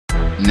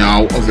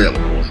Now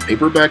available in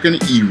paperback and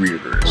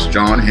e-readers,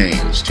 John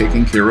Haynes,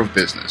 Taking Care of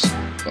Business.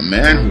 The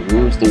man who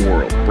rules the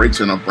world breaks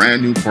in a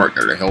brand new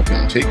partner to help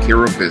him take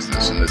care of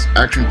business in this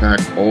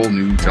action-packed,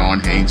 all-new John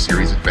Haynes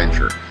series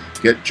adventure.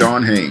 Get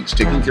John Haynes,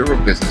 Taking Care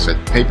of Business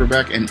at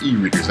paperback and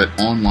e-readers at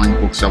online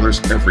booksellers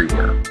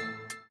everywhere.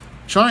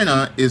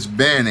 China is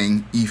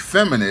banning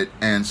effeminate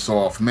and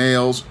soft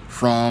males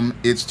from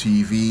its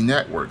TV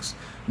networks.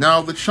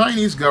 Now, the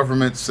Chinese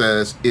government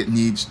says it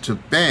needs to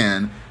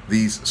ban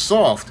these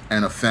soft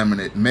and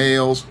effeminate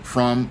males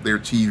from their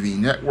TV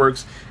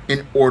networks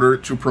in order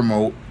to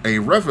promote a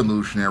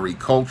revolutionary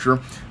culture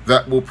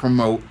that will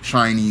promote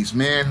Chinese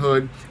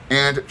manhood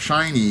and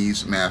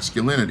Chinese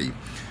masculinity.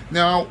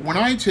 Now, when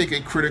I take a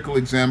critical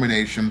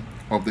examination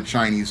of the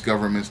Chinese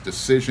government's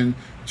decision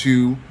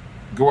to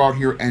go out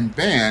here and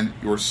ban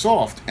your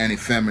soft and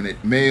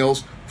effeminate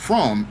males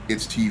from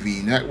its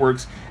TV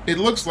networks, it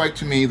looks like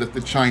to me that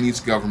the Chinese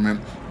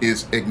government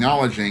is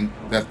acknowledging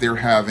that they're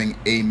having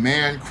a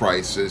man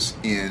crisis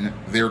in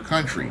their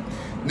country.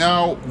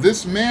 Now,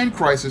 this man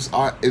crisis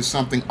is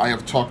something I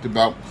have talked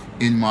about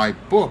in my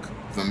book,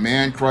 The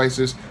Man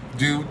Crisis,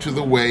 due to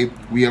the way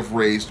we have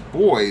raised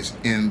boys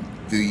in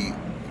the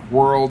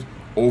world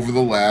over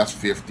the last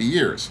 50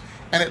 years.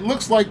 And it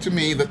looks like to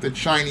me that the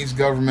Chinese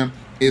government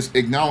is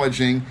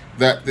acknowledging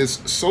that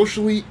this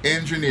socially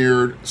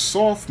engineered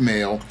soft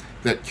male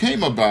that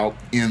came about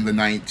in the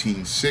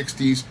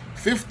 1960s,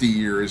 50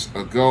 years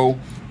ago,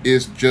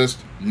 is just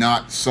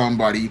not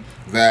somebody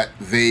that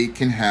they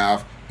can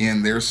have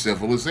in their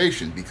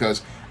civilization.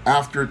 Because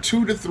after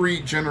 2 to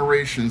 3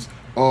 generations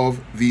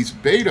of these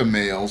beta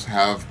males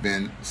have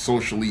been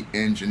socially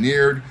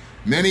engineered,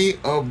 many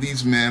of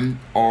these men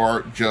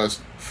are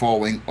just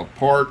falling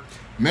apart.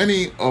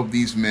 Many of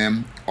these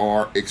men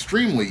are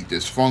extremely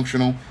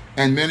dysfunctional,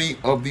 and many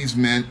of these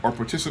men are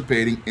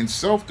participating in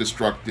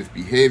self-destructive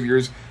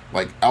behaviors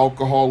like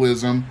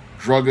alcoholism,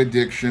 drug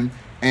addiction,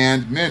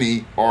 and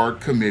many are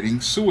committing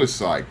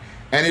suicide.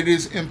 And it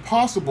is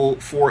impossible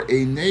for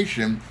a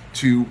nation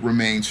to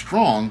remain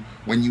strong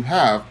when you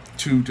have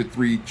 2 to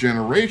 3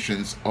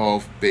 generations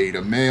of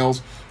beta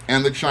males,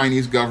 and the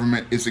Chinese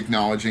government is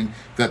acknowledging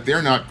that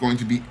they're not going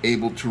to be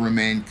able to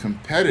remain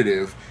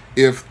competitive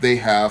if they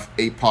have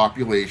a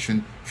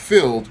population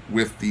filled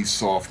with these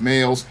soft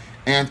males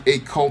and a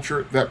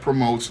culture that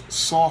promotes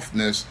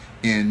softness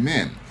in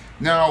men.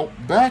 Now,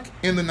 back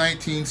in the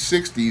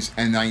 1960s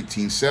and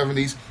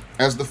 1970s,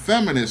 as the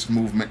feminist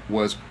movement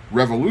was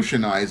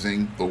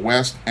revolutionizing the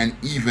West and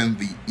even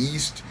the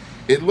East,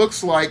 it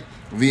looks like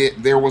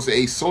there was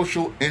a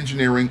social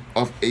engineering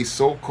of a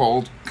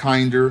so-called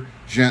kinder,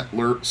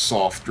 gentler,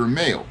 softer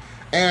male.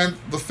 And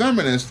the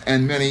feminists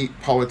and many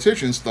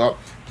politicians thought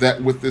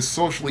that with this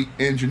socially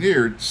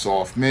engineered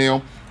soft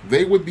male,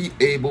 they would be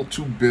able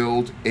to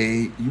build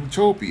a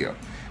utopia.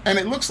 And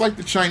it looks like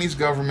the Chinese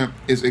government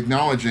is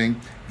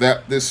acknowledging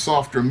that this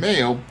softer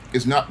male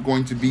is not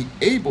going to be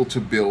able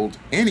to build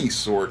any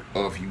sort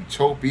of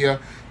utopia,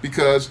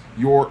 because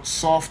your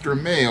softer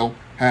male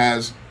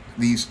has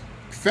these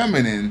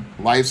feminine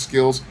life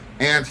skills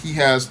and he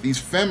has these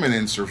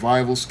feminine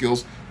survival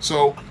skills,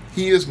 so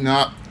he is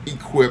not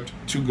equipped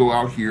to go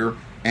out here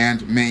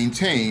and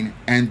maintain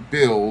and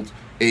build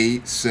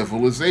a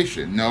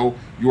civilization. No,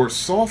 your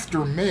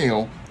softer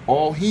male,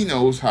 all he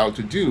knows how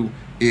to do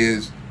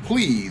is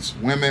please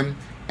women,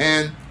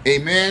 and a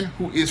man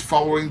who is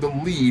following the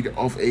lead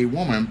of a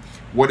woman,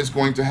 what is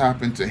going to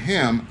happen to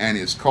him and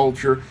his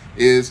culture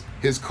is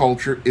his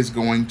culture is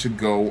going to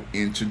go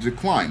into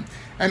decline.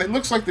 And it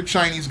looks like the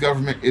Chinese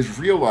government is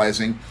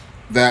realizing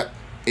that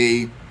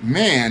a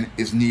man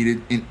is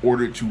needed in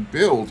order to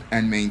build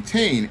and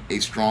maintain a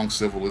strong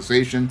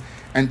civilization,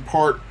 and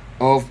part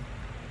of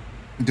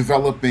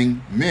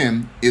developing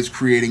men is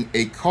creating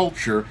a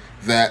culture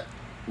that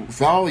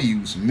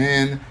values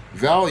men,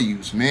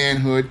 values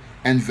manhood,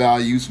 and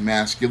values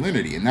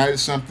masculinity. And that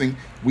is something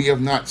we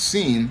have not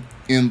seen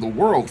in the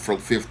world for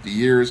 50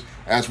 years,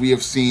 as we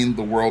have seen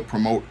the world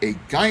promote a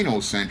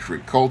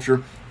gynocentric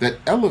culture that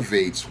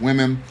elevates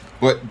women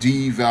but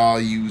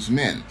devalues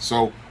men.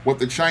 So what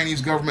the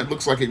Chinese government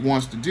looks like it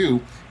wants to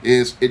do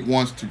is it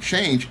wants to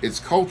change its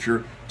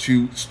culture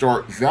to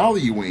start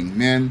valuing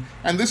men.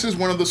 And this is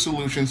one of the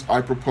solutions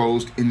I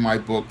proposed in my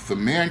book, The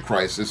Man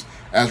Crisis,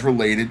 as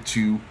related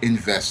to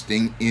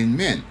investing in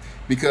men.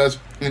 Because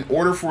in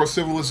order for a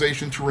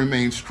civilization to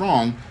remain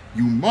strong,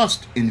 you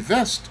must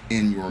invest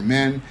in your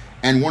men.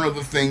 And one of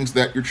the things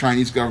that your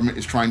Chinese government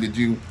is trying to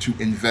do to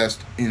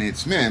invest in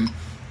its men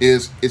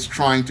is it's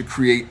trying to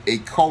create a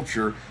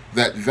culture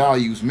that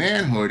values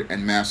manhood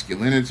and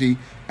masculinity,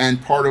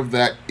 and part of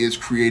that is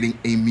creating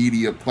a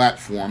media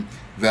platform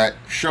that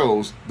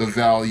shows the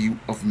value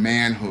of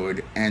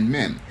manhood and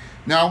men.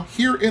 Now,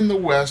 here in the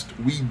West,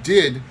 we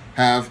did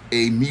have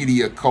a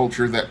media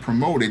culture that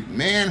promoted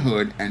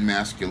manhood and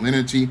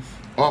masculinity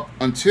up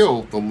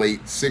until the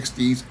late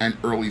 60s and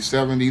early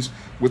 70s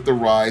with the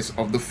rise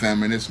of the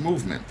feminist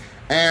movement.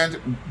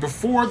 And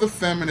before the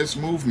feminist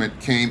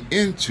movement came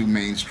into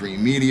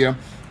mainstream media,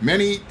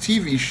 many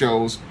TV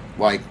shows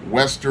like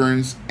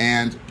westerns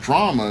and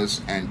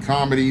dramas and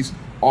comedies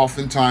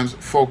oftentimes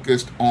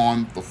focused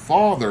on the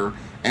father,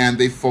 and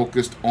they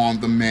focused on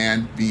the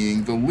man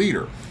being the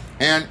leader.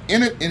 And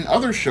in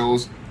other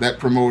shows that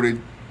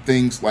promoted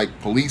things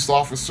like police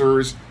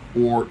officers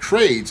or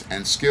trades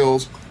and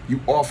skills, you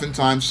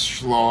oftentimes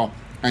saw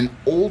an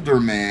older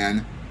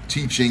man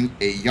teaching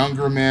a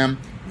younger man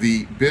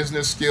the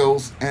business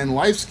skills and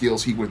life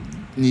skills he would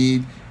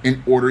need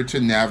in order to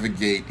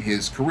navigate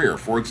his career.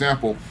 For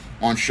example,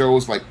 on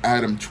shows like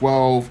Adam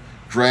 12,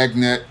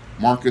 Dragnet,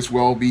 Marcus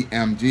Welby,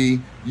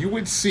 MD, you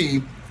would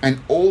see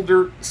an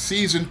older,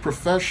 seasoned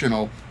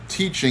professional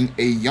teaching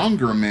a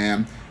younger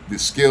man the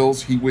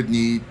skills he would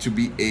need to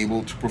be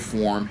able to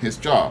perform his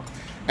job.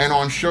 And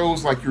on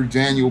shows like your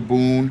Daniel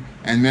Boone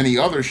and many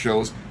other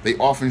shows, they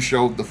often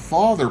showed the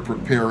father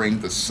preparing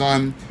the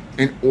son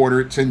in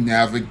order to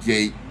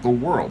navigate the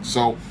world.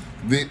 So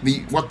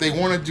what they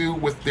want to do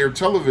with their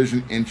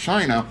television in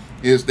China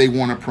is they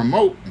want to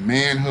promote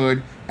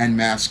manhood and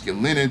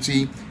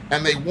masculinity,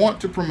 and they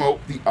want to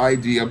promote the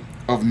idea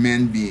of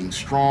men being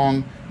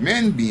strong,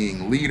 men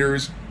being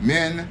leaders,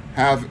 men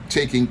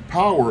taking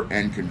power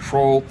and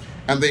control,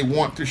 and they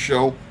want to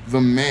show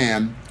the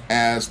man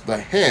as the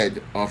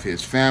head of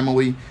his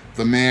family,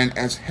 the man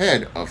as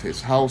head of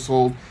his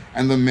household,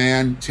 and the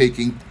man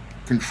taking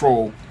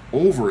control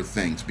over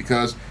things,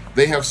 because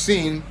they have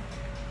seen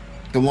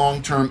the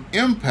long-term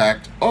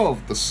impact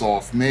of the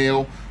soft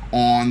male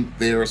on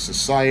their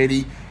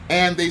society,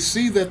 and they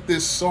see that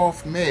this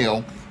soft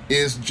male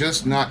is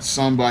just not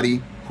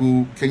somebody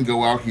who can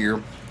go out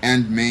here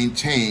and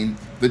maintain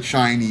the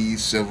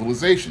Chinese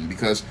civilization,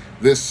 because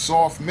this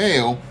soft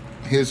male,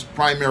 his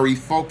primary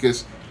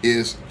focus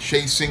is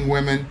chasing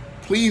women,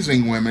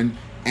 pleasing women,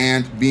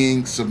 and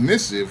being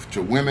submissive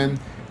to women.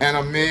 And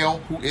a male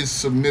who is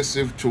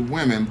submissive to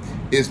women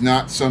is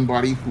not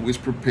somebody who is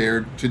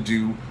prepared to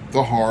do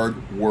the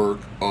hard work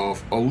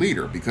of a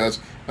leader. Because,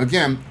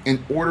 again,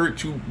 in order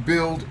to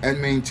build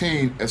and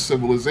maintain a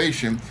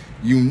civilization,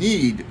 you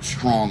need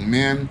strong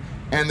men.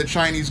 And the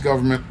Chinese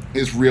government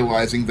is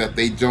realizing that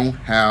they don't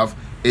have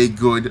a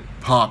good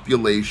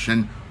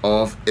population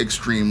of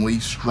extremely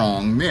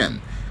strong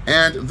men.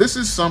 And this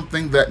is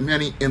something that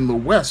many in the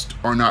West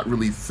are not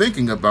really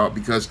thinking about,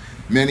 because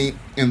many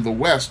in the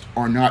West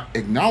are not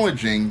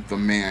acknowledging the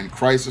man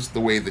crisis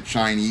the way the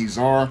Chinese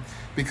are,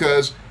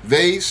 because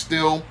they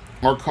still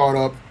are caught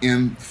up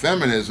in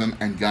feminism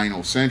and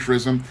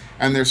gynocentrism,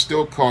 and they're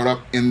still caught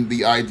up in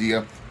the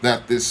idea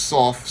that this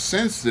soft,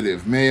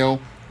 sensitive male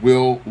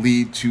will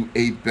lead to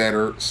a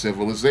better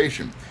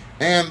civilization.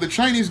 And the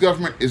Chinese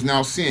government is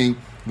now seeing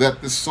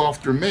that the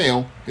softer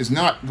male is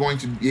not going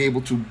to be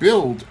able to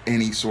build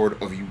any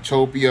sort of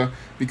utopia,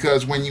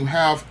 because when you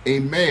have a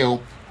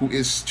male who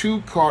is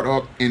too caught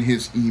up in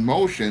his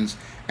emotions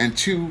and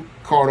too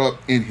caught up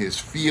in his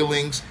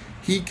feelings,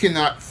 he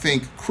cannot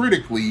think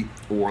critically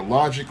or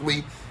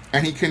logically,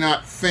 and he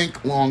cannot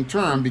think long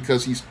term,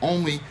 because he's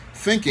only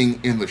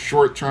thinking in the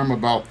short term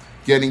about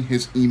getting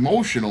his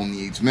emotional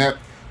needs met,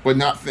 but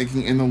not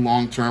thinking in the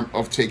long term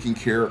of taking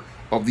care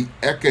of the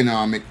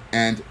economic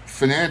and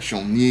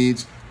financial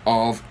needs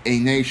of a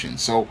nation.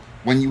 So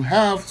when you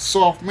have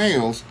soft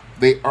males,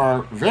 they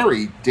are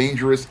very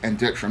dangerous and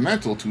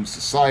detrimental to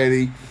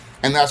society,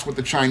 and that's what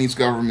the Chinese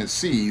government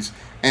sees.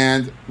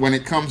 And when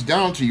it comes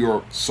down to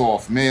your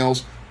soft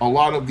males, a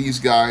lot of these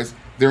guys,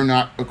 they're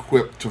not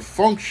equipped to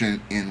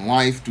function in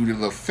life due to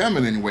the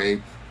feminine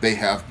way they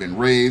have been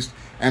raised.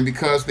 And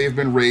because they've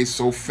been raised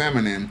so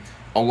feminine,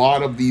 a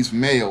lot of these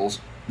males,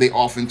 they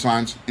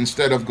oftentimes,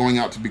 instead of going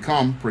out to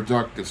become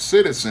productive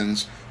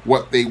citizens,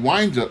 what they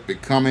wind up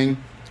becoming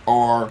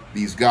are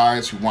these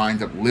guys who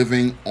wind up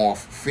living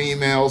off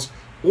females,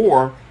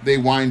 or they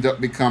wind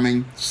up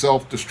becoming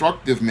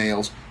self-destructive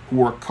males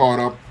who are caught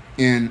up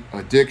in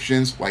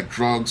addictions like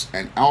drugs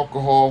and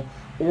alcohol,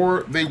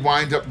 or they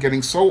wind up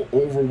getting so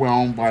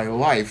overwhelmed by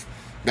life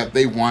that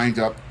they wind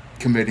up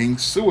committing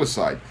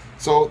suicide.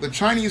 So the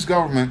Chinese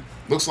government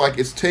looks like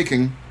it's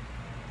taking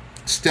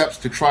steps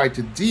to try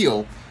to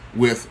deal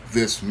with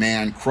this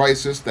man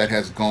crisis that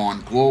has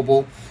gone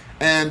global.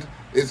 And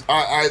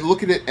I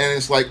look at it and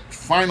it's like,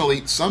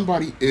 finally,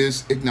 somebody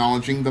is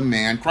acknowledging the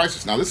man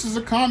crisis. Now, this is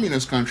a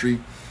communist country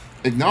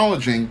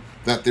acknowledging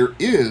that there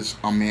is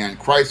a man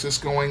crisis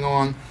going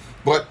on,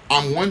 but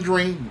I'm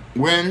wondering,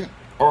 when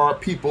are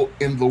people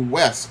in the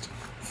West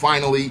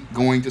finally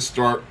going to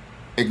start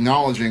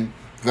acknowledging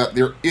that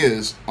there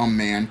is a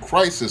man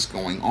crisis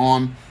going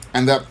on,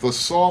 and that the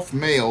soft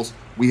males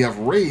we have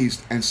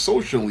raised and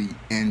socially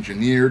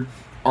engineered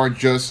are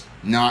just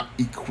not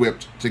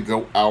equipped to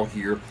go out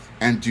here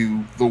and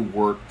do the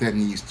work that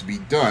needs to be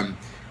done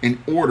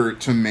in order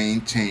to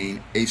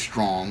maintain a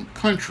strong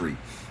country.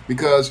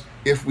 Because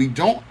if we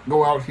don't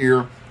go out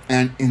here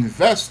and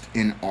invest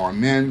in our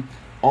men,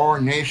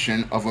 our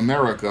nation of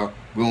America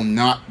will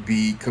not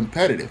be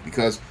competitive,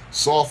 because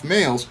soft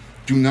males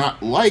do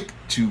not like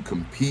to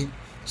compete,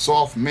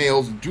 soft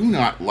males do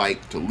not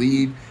like to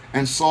lead,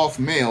 and soft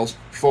males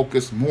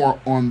focus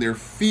more on their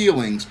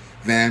feelings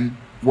than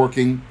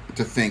working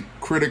to think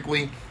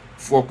critically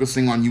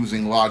focusing on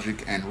using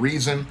logic and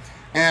reason,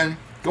 and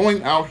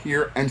going out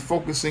here and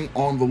focusing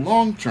on the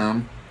long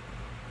term,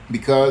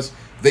 because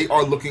they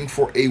are looking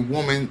for a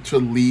woman to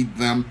lead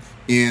them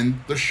in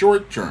the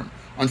short term.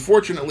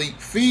 Unfortunately,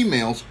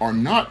 females are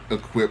not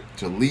equipped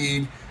to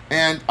lead,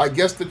 and I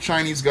guess the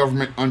Chinese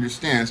government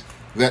understands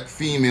that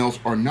females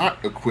are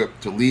not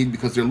equipped to lead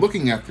because they're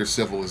looking at their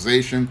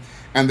civilization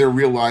and they're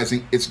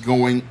realizing it's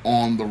going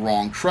on the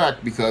wrong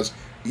track, because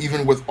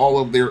even with all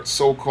of their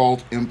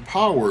so-called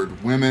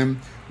empowered women,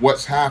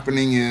 what's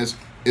happening is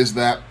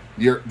that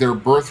their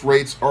birth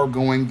rates are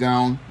going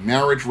down,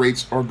 marriage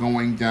rates are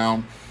going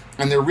down,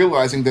 and they're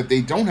realizing that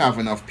they don't have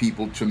enough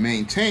people to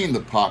maintain the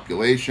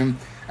population,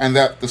 and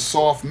that the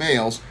soft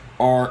males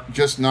are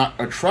just not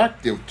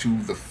attractive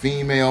to the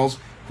females,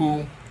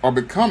 who are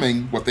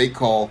becoming what they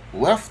call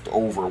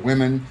leftover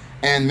women,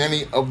 and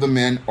many of the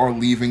men are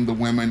leaving the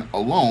women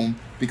alone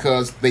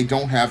because they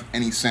don't have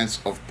any sense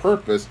of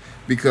purpose,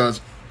 because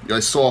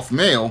a soft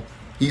male,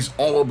 he's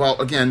all about,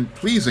 again,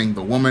 pleasing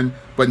the woman,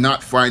 but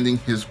not finding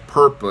his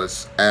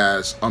purpose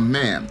as a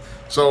man.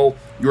 So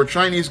your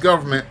Chinese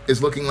government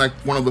is looking like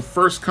one of the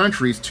first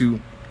countries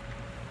to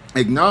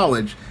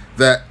acknowledge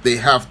that they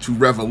have to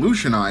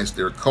revolutionize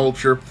their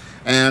culture,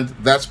 and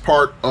that's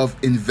part of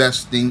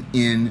investing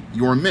in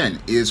your men,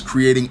 is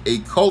creating a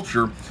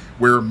culture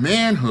where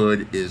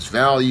manhood is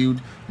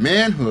valued,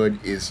 manhood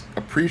is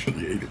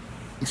appreciated,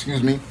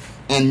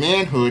 and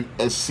manhood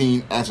is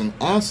seen as an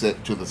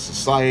asset to the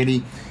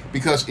society.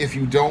 Because if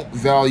you don't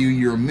value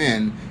your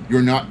men,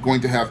 you're not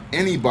going to have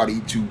anybody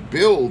to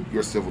build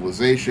your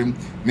civilization,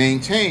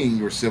 maintain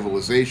your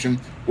civilization,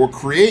 or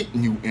create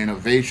new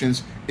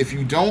innovations. If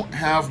you don't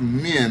have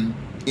men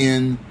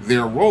in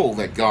their role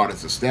that God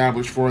has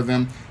established for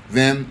them,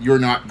 then you're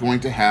not going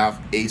to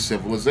have a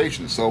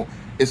civilization. So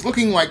it's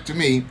looking like, to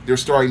me, they're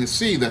starting to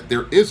see that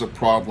there is a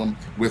problem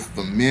with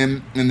the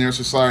men in their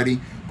society.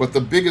 But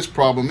the biggest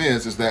problem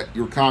is that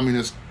your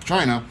communist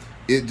China,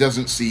 it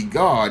doesn't see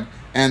God.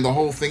 And the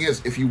whole thing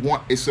is, if you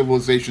want a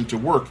civilization to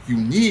work, you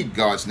need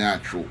God's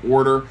natural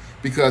order,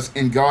 because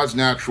in God's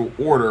natural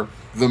order,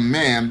 the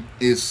man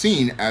is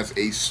seen as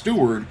a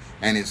steward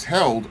and is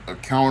held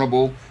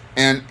accountable.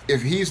 And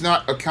if he's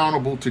not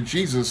accountable to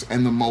Jesus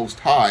and the Most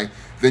High,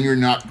 then you're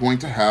not going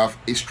to have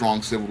a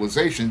strong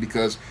civilization,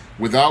 because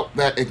without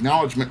that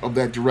acknowledgement of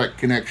that direct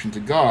connection to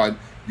God,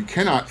 you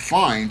cannot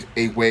find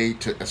a way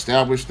to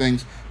establish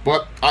things.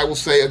 But I will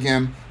say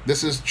again,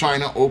 this is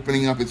China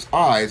opening up its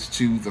eyes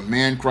to the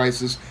man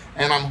crisis,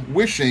 and I'm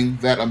wishing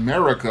that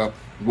America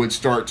would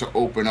start to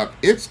open up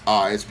its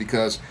eyes,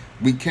 because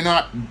we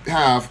cannot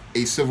have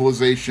a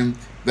civilization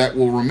that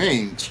will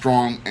remain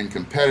strong and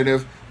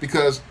competitive,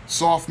 because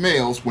soft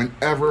males,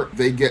 whenever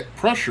they get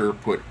pressure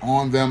put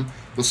on them,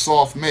 the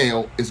soft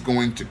male is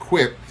going to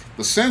quit,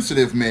 the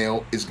sensitive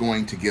male is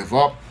going to give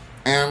up,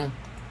 and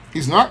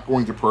he's not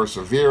going to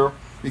persevere,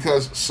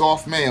 because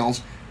soft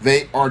males,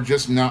 they are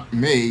just not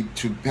made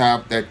to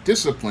have that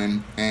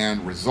discipline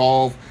and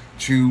resolve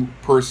to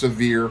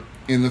persevere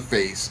in the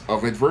face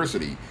of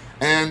adversity.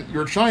 And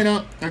your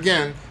China,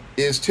 again,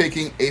 is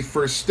taking a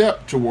first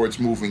step towards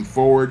moving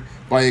forward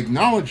by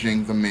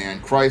acknowledging the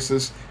man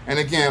crisis, and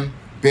again,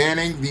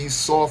 banning these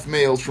soft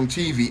males from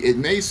TV. It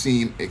may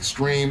seem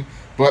extreme,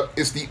 but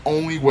it's the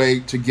only way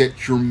to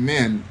get your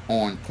men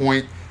on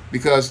point,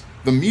 because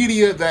the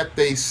media that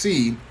they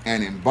see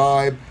and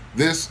imbibe,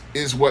 this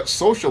is what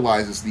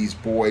socializes these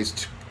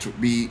boys to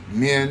be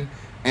men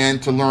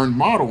and to learn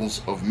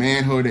models of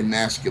manhood and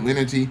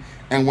masculinity.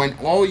 And when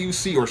all you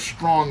see are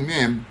strong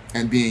men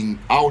and being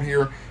out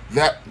here,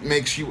 that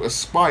makes you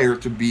aspire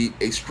to be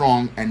a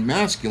strong and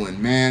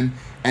masculine man,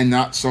 and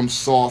not some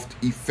soft,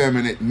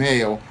 effeminate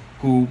male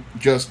who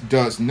just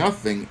does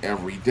nothing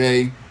every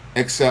day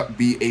except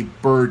be a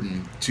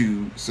burden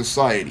to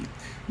society.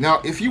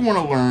 Now, if you want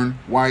to learn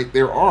why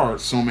there are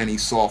so many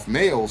soft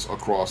males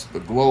across the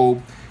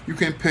globe, you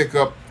can pick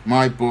up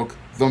my book,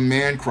 The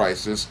Man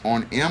Crisis,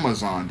 on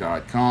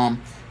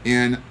Amazon.com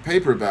in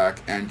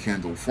paperback and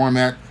Kindle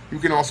format. You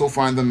can also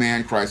find The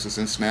Man Crisis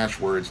in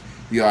Smashwords,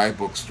 the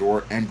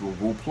iBookstore, and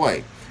Google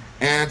Play.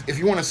 And if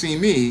you want to see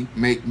me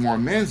make more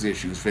men's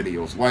issues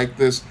videos like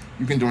this,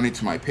 you can donate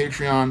to my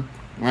Patreon,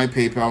 my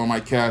PayPal, and my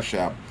Cash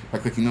App by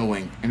clicking the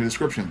link in the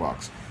description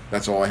box.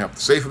 That's all I have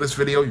to say for this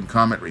video. You can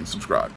comment, rate, and subscribe.